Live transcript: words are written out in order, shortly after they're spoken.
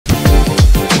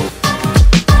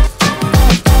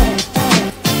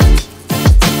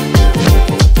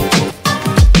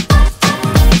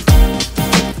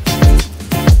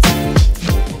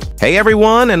Hey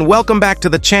everyone, and welcome back to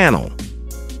the channel.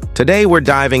 Today we're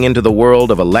diving into the world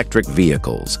of electric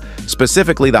vehicles,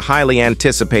 specifically the highly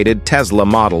anticipated Tesla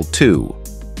Model 2.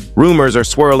 Rumors are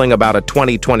swirling about a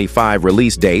 2025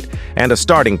 release date and a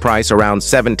starting price around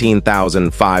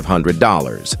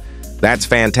 $17,500. That's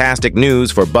fantastic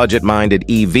news for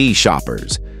budget-minded EV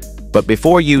shoppers. But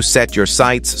before you set your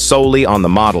sights solely on the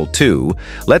Model 2,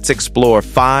 let's explore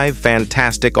 5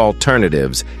 fantastic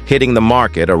alternatives hitting the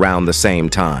market around the same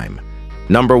time.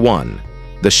 Number 1.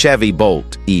 The Chevy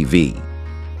Bolt EV.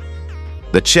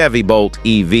 The Chevy Bolt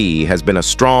EV has been a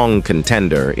strong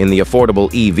contender in the affordable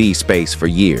EV space for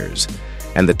years,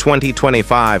 and the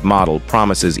 2025 model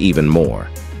promises even more.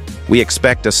 We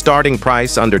expect a starting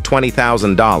price under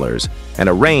 $20,000 and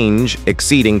a range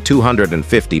exceeding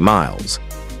 250 miles.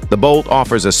 The Bolt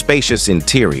offers a spacious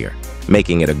interior,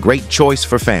 making it a great choice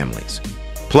for families.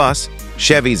 Plus,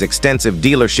 Chevy's extensive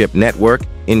dealership network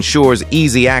ensures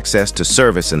easy access to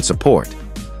service and support.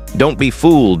 Don't be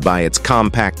fooled by its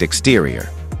compact exterior.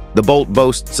 The Bolt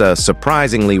boasts a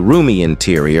surprisingly roomy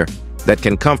interior that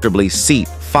can comfortably seat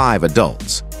 5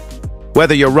 adults.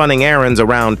 Whether you're running errands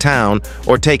around town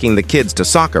or taking the kids to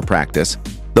soccer practice,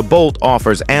 the Bolt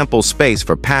offers ample space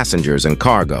for passengers and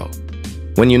cargo.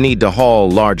 When you need to haul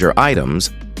larger items,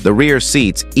 the rear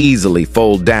seats easily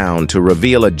fold down to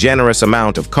reveal a generous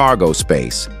amount of cargo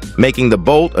space, making the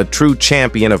Bolt a true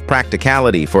champion of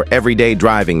practicality for everyday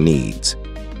driving needs.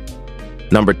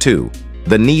 Number 2.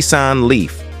 The Nissan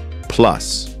Leaf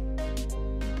Plus.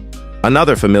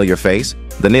 Another familiar face,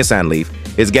 the Nissan Leaf,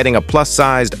 is getting a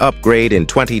plus-sized upgrade in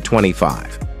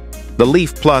 2025. The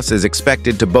Leaf Plus is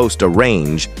expected to boast a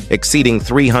range exceeding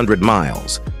 300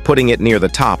 miles, putting it near the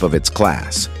top of its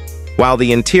class. While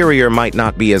the interior might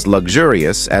not be as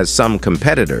luxurious as some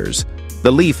competitors,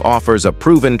 the Leaf offers a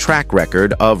proven track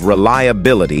record of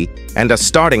reliability and a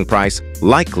starting price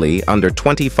likely under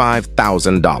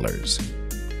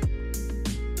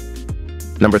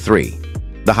 $25,000. Number 3.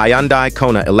 The Hyundai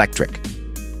Kona Electric.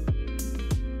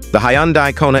 The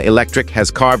Hyundai Kona Electric has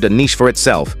carved a niche for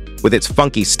itself with its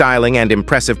funky styling and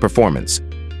impressive performance.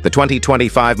 The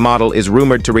 2025 model is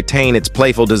rumored to retain its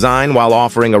playful design while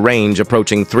offering a range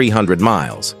approaching 300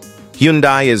 miles.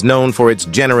 Hyundai is known for its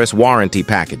generous warranty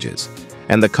packages,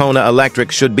 and the Kona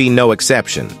Electric should be no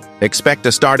exception. Expect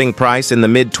a starting price in the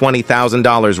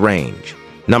mid-$20,000 range.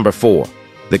 Number 4.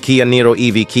 The Kia Niro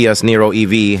EV. Kia's Niro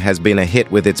EV has been a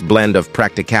hit with its blend of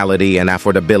practicality and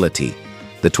affordability.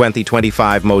 The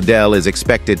 2025 model is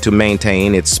expected to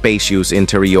maintain its spacious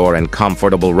interior and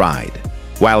comfortable ride.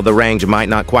 While the range might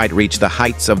not quite reach the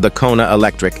heights of the Kona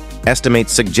Electric,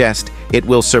 estimates suggest it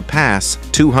will surpass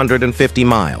 250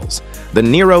 miles. The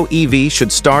Niro EV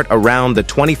should start around the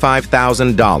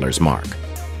 $25,000 mark.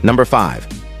 Number 5.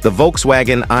 The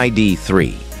Volkswagen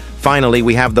ID3. Finally,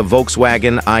 we have the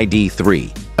Volkswagen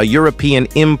ID3, a European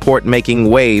import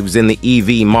making waves in the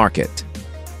EV market.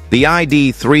 The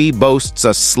ID3 boasts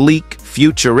a sleek,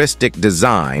 futuristic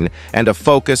design and a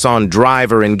focus on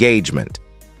driver engagement.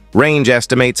 Range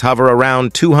estimates hover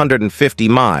around 250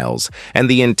 miles, and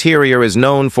the interior is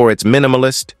known for its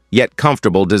minimalist, yet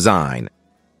comfortable design.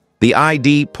 The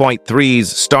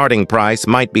ID.3's starting price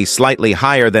might be slightly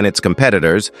higher than its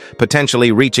competitors,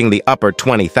 potentially reaching the upper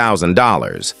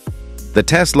 $20,000. The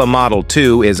Tesla Model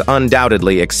 2 is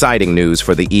undoubtedly exciting news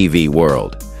for the EV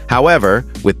world. However,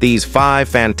 with these 5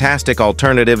 fantastic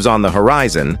alternatives on the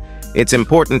horizon, it's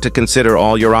important to consider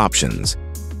all your options.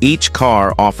 Each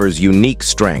car offers unique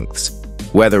strengths,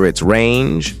 whether it's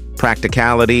range,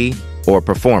 practicality, or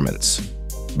performance.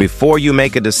 Before you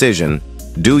make a decision,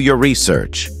 do your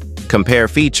research. Compare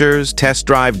features, test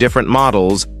drive different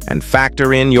models, and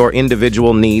factor in your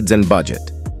individual needs and budget.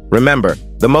 Remember,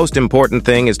 the most important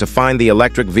thing is to find the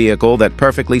electric vehicle that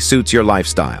perfectly suits your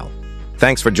lifestyle.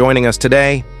 Thanks for joining us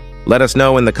today. Let us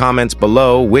know in the comments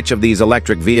below which of these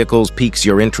electric vehicles piques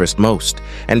your interest most,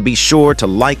 and be sure to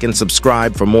like and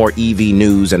subscribe for more EV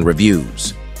news and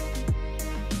reviews.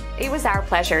 It was our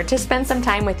pleasure to spend some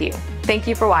time with you. Thank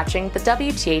you for watching the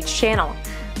WTH channel.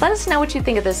 Let us know what you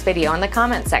think of this video in the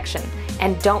comment section,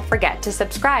 and don't forget to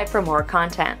subscribe for more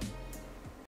content.